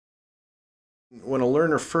When a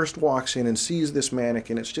learner first walks in and sees this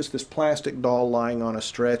mannequin, it's just this plastic doll lying on a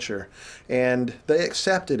stretcher, and they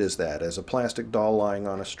accept it as that, as a plastic doll lying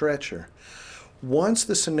on a stretcher. Once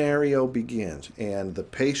the scenario begins and the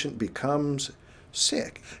patient becomes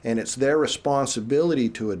sick, and it's their responsibility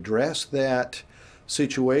to address that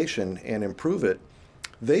situation and improve it,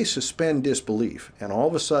 they suspend disbelief, and all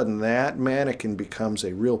of a sudden that mannequin becomes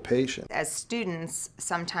a real patient. As students,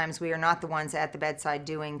 sometimes we are not the ones at the bedside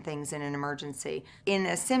doing things in an emergency. In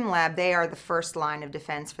a sim lab, they are the first line of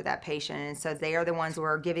defense for that patient, and so they are the ones who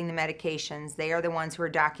are giving the medications, they are the ones who are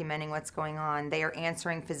documenting what's going on, they are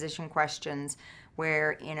answering physician questions,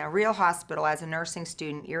 where in a real hospital, as a nursing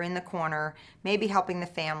student, you're in the corner, maybe helping the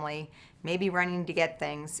family, maybe running to get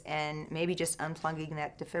things, and maybe just unplugging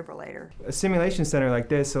that defibrillator. A simulation center like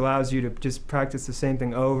this allows you to just practice the same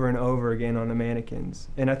thing over and over again on the mannequins.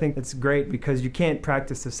 And I think it's great because you can't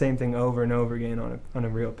practice the same thing over and over again on a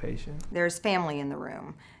real patient. There's family in the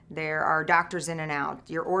room. There are doctors in and out.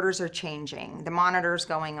 Your orders are changing. The monitor's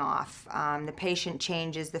going off. The patient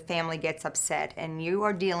changes. The family gets upset. And you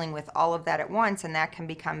are dealing with all of that at once, and that can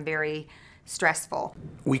become very stressful.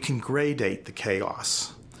 We can gradate the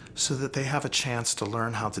chaos so that they have a chance to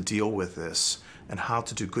learn how to deal with this and how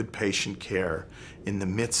to do good patient care in the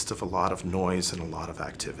midst of a lot of noise and a lot of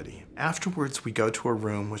activity. Afterwards, we go to a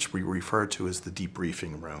room which we refer to as the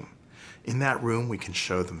debriefing room. In that room, we can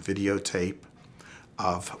show them videotape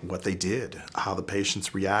of what they did, how the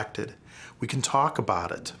patients reacted. We can talk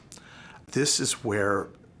about it. This is where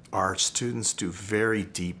our students do very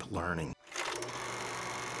deep learning.